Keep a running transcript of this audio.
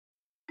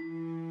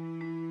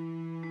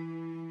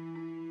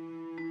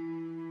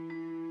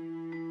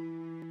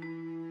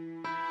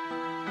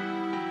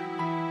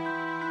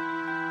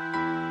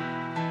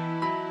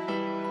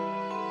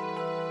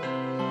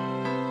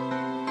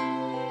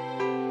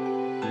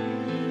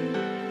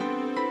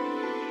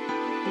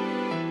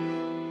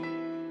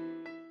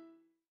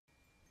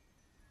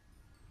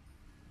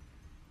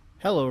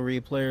Hello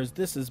replayers,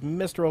 this is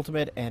Mr.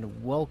 Ultimate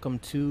and welcome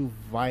to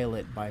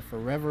Violett by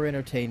Forever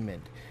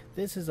Entertainment.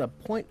 This is a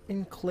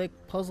point-and-click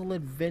puzzle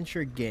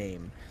adventure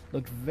game.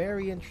 Looked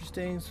very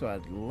interesting, so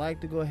I'd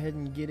like to go ahead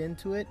and get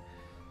into it.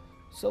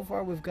 So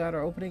far we've got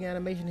our opening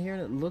animation here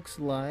and it looks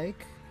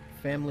like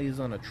family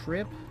is on a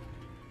trip.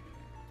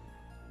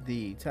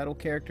 The title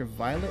character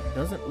Violett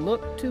doesn't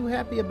look too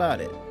happy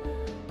about it.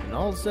 And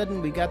all of a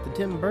sudden we got the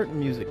Tim Burton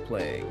music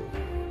playing.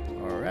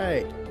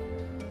 Alright.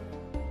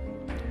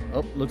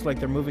 Oh, looks like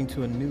they're moving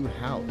to a new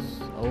house.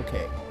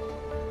 Okay.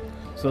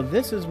 So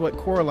this is what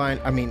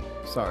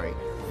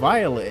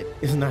Violett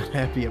is not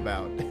happy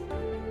about.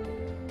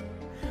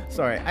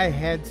 Sorry, I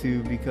had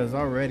to because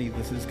already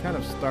this is kind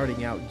of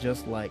starting out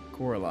just like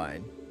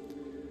Coraline.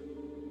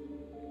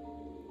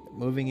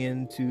 Moving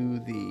into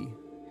the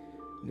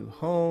new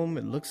home.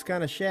 It looks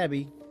kind of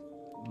shabby.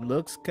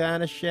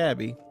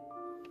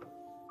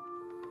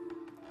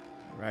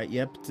 Right,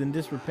 yep, it's in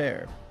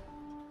disrepair.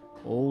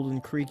 Old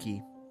and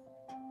creaky.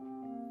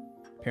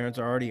 Parents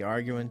are already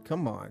arguing.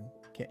 Come on.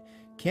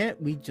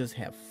 Can't we just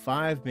have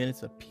 5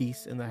 minutes of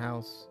peace in the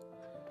house?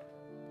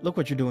 Look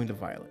what you're doing to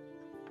Violett.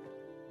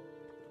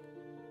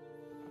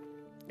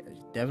 Yeah,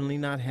 she's definitely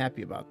not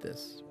happy about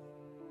this.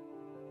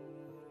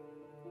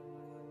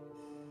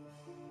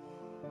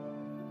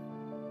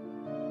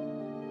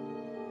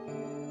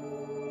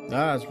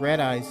 Ah, it's red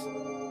eyes.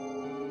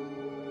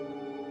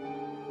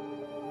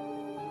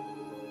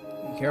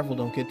 Be careful,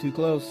 don't get too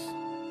close.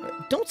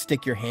 Don't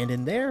stick your hand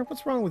in there.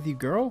 What's wrong with you,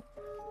 girl?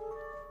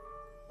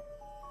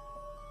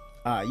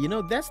 You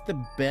know, that's the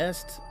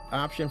best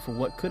option for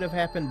what could have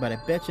happened, but I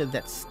bet you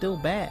that's still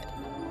bad.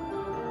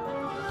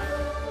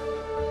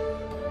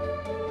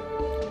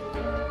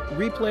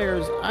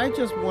 Replayers, I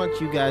just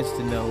want you guys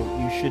to know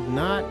you should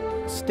not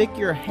stick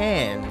your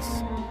hands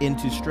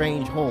into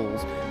strange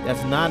holes.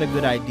 That's not a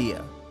good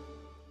idea.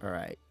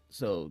 Alright,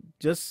 so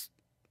just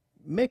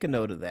make a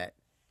note of that.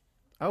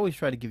 I always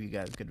try to give you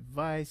guys good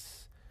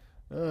advice.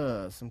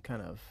 Some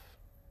kind of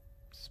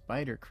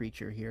spider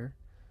creature here.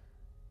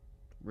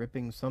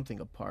 Ripping something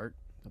apart.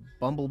 A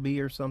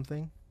bumblebee or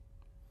something.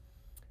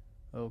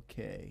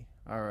 Okay.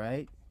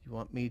 Alright. You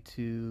want me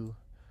to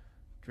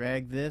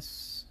drag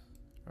this?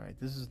 Alright,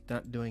 this is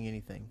not doing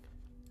anything.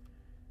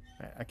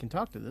 I can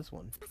talk to this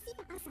one.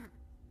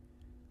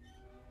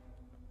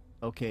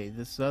 Okay,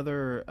 this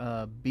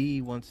other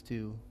bee wants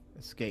to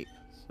escape.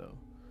 So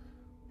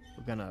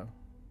we're gonna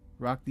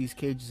rock these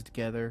cages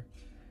together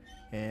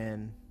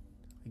and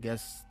I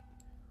guess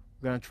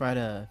we're gonna try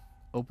to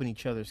open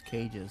each other's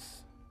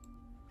cages.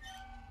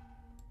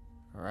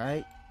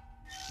 Alright.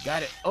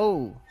 Got it.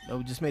 Oh!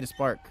 No, just made a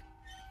spark.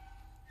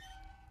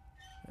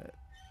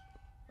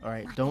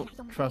 Alright, don't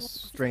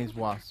trust strange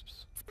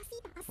wasps.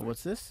 Oh,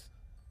 what's this?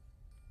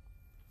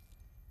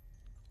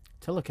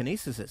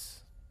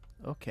 Telekinesis.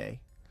 Okay.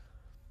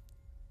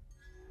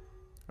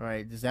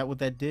 Alright, is that what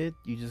that did?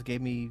 You just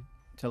gave me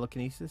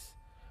telekinesis?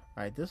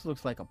 Alright, this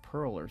looks like a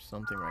pearl or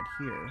something right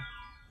here.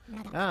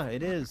 Ah,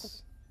 it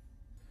is.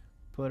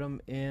 Put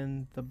them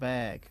in the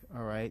bag.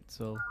 Alright,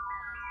 so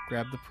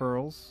grab the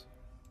pearls.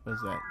 What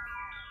is that?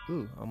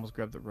 Ooh, almost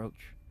grabbed the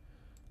roach.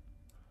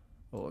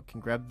 Oh, I can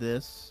grab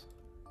this.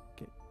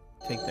 Okay,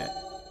 take that.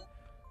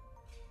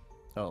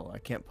 Oh, I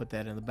can't put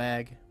that in the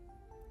bag.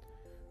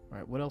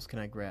 Alright, what else can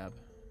I grab?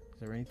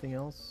 Is there anything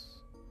else?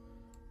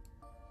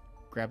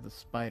 Grab the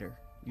spider.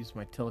 Use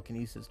my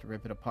telekinesis to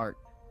rip it apart.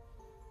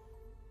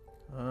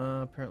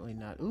 Apparently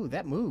not. Ooh,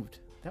 that moved.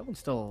 That one's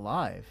still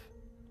alive.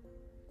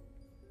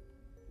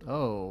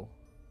 Oh.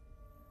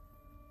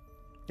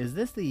 Is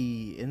this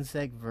the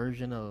insect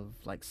version of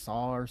like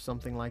Saw or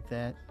something like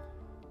that?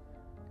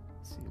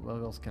 Let's see, what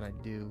else can I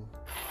do?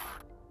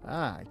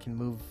 Ah, I can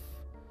move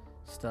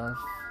stuff.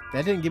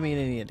 That didn't give me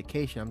any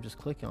indication. I'm just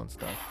clicking on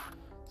stuff.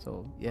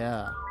 So,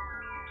 yeah.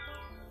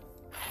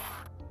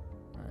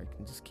 I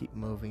can just keep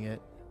moving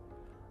it.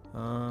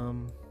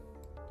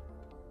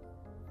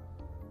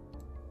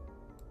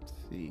 Let's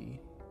see.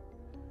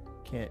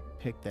 Can't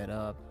pick that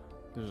up.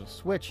 There's a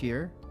switch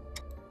here.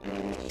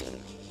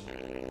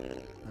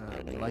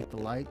 We like the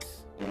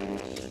lights. Okay.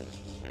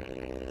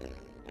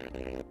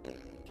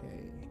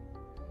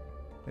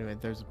 Wait a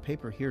minute, there's a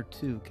paper here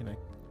too. Can I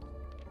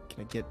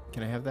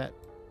have that?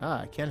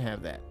 Ah, I can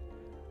have that.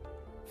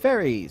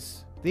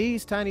 Fairies!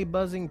 These tiny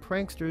buzzing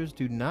pranksters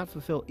do not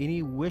fulfill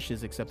any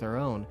wishes except their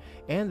own,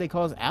 and they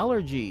cause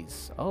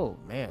allergies. Oh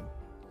man.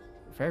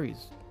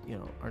 Fairies, you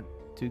know, aren't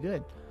too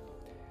good.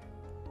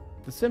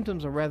 The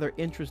symptoms are rather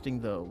interesting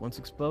though. Once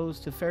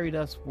exposed to fairy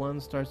dust, one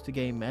starts to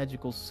gain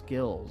magical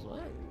skills. Well,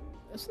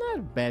 that's not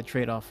a bad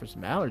trade-off for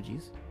some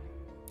allergies.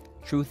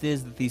 Truth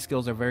is that these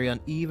skills are very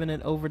uneven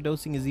and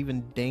overdosing is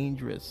even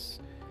dangerous.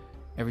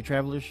 Every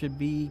traveler should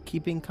be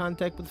keeping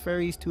contact with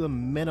fairies to a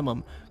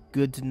minimum.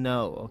 Good to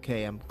know.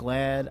 Okay, I'm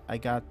glad I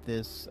got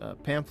this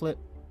pamphlet.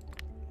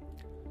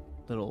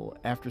 Little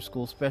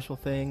after-school special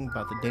thing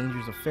about the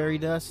dangers of fairy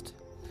dust.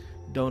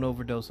 Don't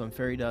overdose on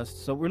fairy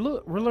dust. So we're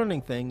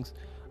learning things.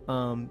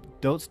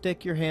 Don't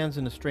stick your hands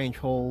into strange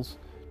holes.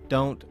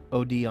 Don't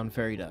OD on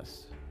fairy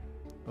dust.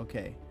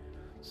 Okay.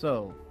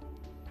 So,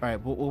 alright,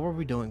 what were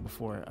we doing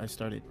before I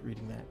started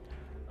reading that?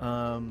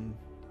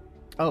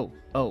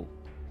 Oh.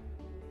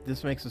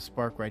 This makes a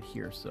spark right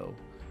here, so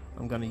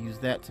I'm gonna use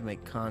that to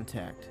make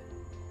contact.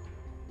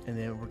 And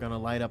then we're gonna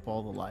light up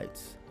all the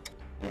lights.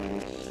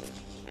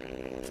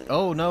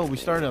 Oh no, we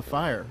started a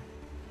fire.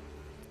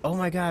 Oh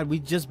my god, we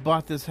just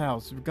bought this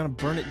house. We're gonna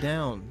burn it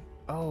down.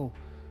 Oh.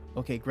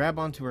 Okay, grab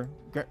onto her.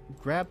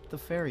 Grab the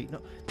fairy.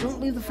 No,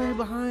 don't leave the fairy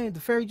behind. The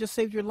fairy just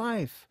saved your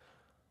life.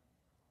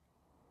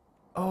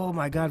 Oh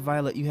my god,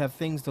 Violett, you have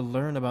things to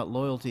learn about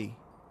loyalty.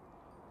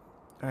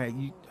 Alright,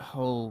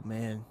 oh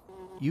man.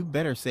 You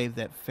better save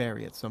that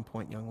fairy at some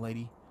point, young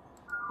lady.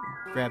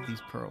 Grab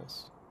these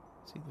pearls.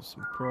 See, there's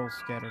some pearls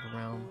scattered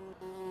around.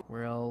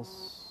 Where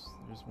else?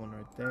 There's one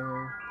right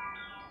there.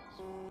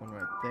 There's one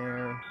right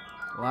there.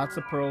 Lots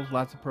of pearls,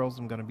 lots of pearls.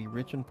 I'm gonna be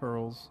rich in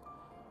pearls.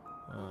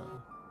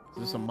 Is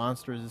this a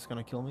monster? Is this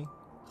gonna kill me?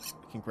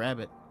 I can grab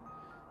it.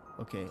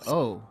 Okay.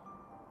 Oh.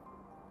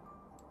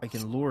 I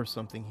can lure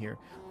something here.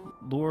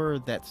 Lure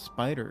that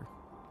spider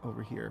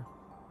over here.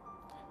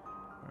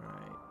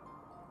 Alright.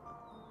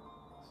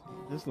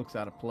 This looks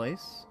out of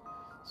place.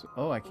 So,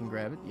 oh, I can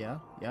grab it. Yeah.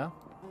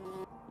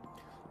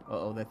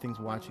 Uh-oh, that thing's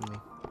watching me.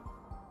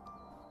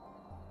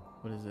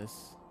 What is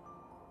this?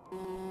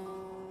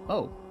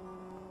 Oh.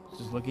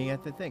 Just looking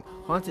at the thing.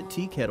 Haunted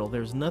tea kettle.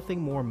 There's nothing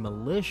more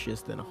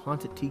malicious than a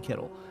haunted tea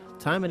kettle.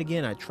 Time and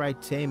again I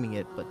tried taming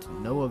it, but to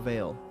no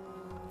avail.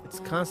 It's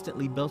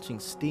constantly belching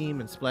steam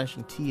and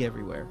splashing tea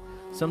everywhere.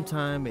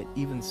 Sometimes it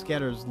even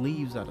scatters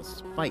leaves out of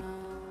spite.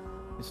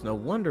 It's no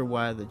wonder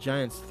why the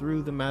giants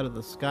threw them out of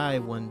the sky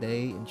one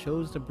day and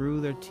chose to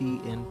brew their tea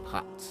in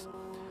pots.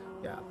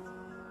 Yeah,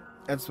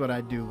 that's what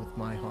I do with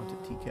my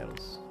haunted tea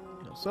kettles.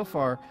 You know, so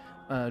far,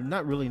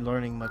 not really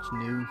learning much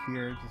new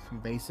here. Just some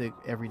basic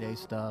everyday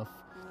stuff: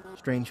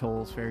 strange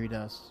holes, fairy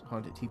dust,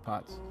 haunted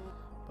teapots.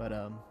 But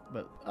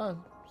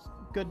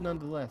good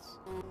nonetheless.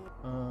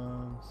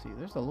 See,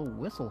 there's a little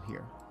whistle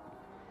here.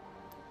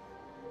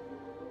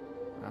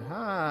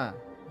 Aha!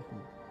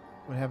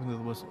 What happened to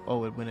the whistle?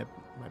 Oh, it went up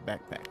my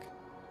backpack.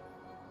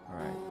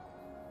 Alright.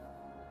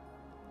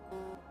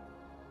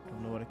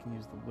 Don't know what I can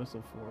use the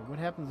whistle for. What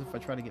happens if I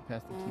try to get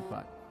past the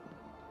teapot?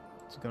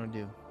 What's it gonna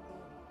do?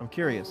 I'm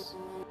curious.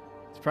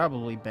 It's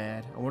probably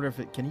bad. I wonder if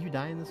it... Can you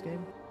die in this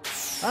game?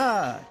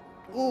 Ah!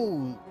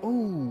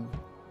 Ooh!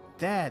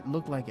 That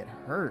looked like it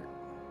hurt.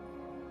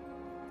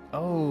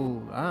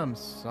 Oh, I'm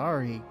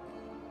sorry.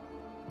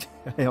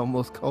 I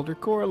almost called her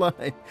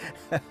Coraline.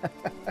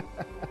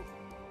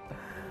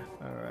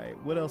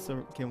 Alright, what else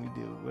can we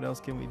do? What else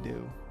can we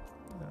do?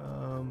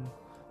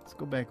 Let's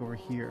go back over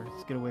here.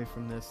 Let's get away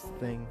from this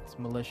thing. It's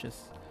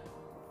malicious.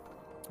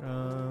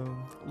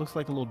 Looks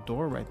like a little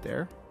door right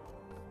there.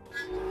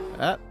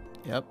 Ah,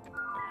 yep.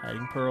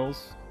 Hiding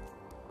pearls.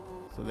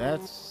 So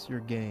that's your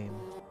game.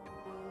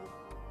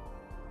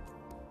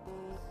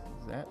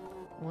 Is that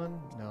one?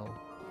 No.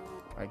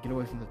 Alright, get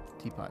away from the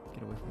teapot.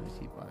 Get away from the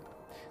teapot.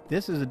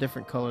 This is a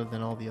different color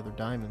than all the other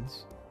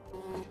diamonds.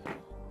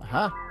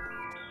 Aha!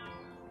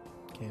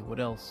 Okay, what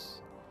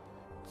else?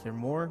 Is there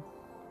more?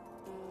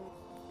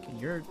 Okay,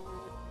 you're...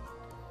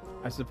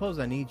 I suppose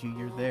I need you.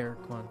 You're there.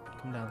 Come on.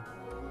 Come down.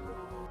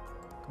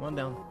 Come on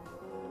down.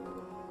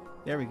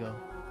 There we go.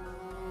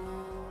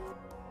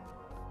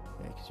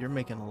 Yeah, because you're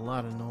making a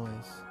lot of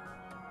noise.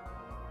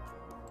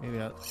 Maybe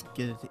I'll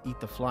get it to eat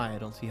the fly. I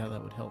don't see how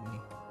that would help me.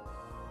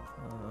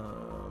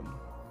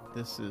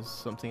 This is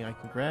something I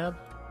can grab.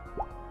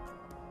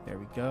 There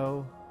we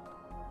go.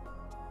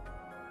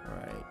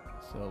 Alright.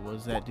 So what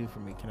does that do for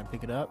me? Can I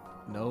pick it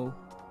up? No.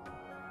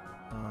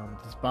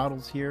 This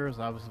bottle's here is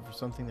obviously for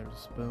something. There's a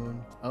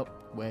spoon. Oh,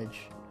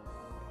 wedge.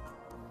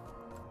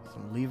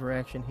 Some lever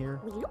action here.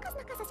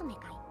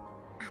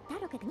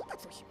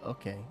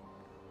 Okay.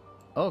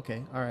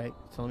 Okay, alright.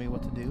 Telling me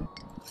what to do.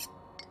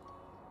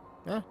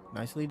 Yeah,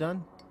 nicely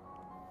done.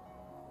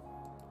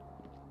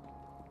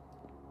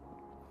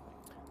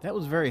 That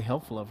was very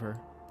helpful of her.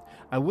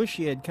 I wish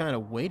she had kind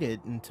of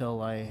waited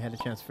until I had a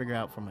chance to figure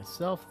out for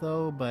myself,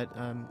 though, but,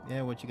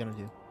 yeah, what you gonna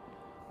do?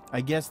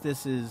 I guess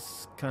this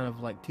is kind of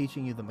like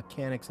teaching you the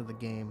mechanics of the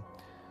game,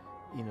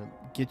 you know,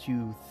 get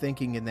you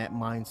thinking in that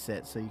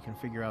mindset so you can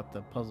figure out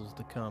the puzzles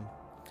to come.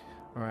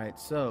 Alright,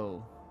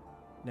 so,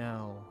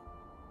 now,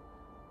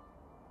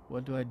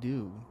 what do I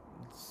do?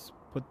 Let's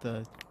put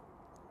the...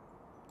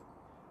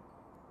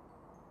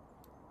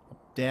 I'll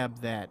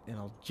dab that, and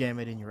I'll jam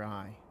it in your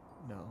eye.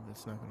 No,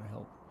 that's not gonna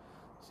help.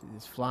 See,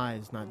 this fly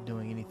is not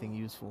doing anything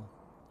useful.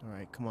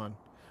 Alright, come on.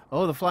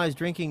 Oh, the fly is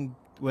drinking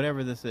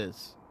whatever this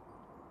is.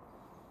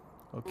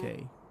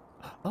 Okay.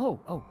 Oh!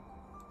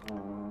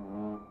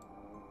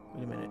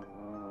 Wait a minute.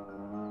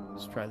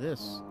 Let's try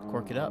this.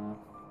 Cork it up.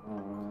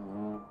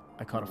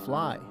 I caught a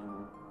fly.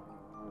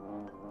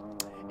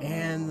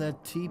 And the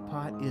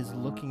teapot is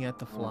looking at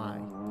the fly.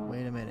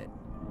 Wait a minute.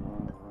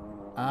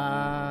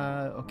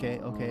 Okay,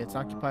 it's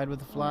occupied with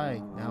the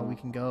fly. Now we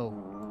can go.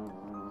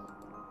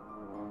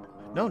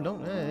 No,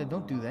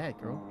 don't do that,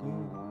 girl.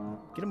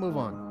 Get a move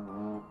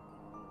on.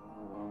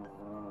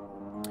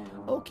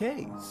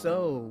 Okay,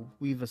 so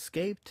we've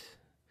escaped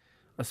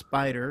a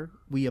spider.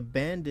 We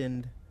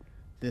abandoned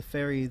the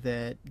fairy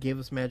that gave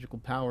us magical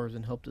powers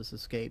and helped us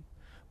escape,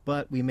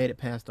 but we made it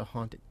past a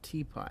haunted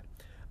teapot.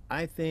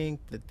 I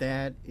think that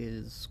that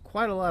is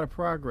quite a lot of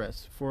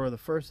progress for the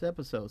first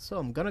episode. So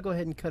I'm going to go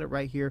ahead and cut it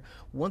right here.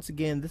 Once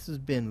again, this has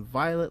been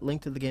Violett.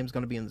 Link to the game is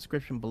going to be in the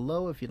description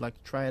below if you'd like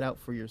to try it out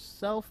for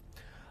yourself.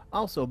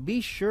 Also,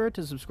 be sure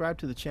to subscribe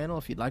to the channel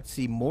if you'd like to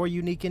see more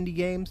unique indie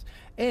games.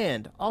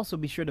 And also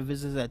be sure to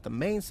visit us at the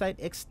main site,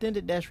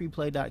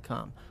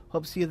 extended-replay.com.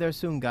 Hope to see you there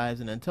soon, guys.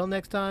 And until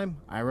next time,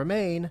 I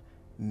remain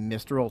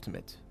Mr.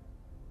 Ultimate.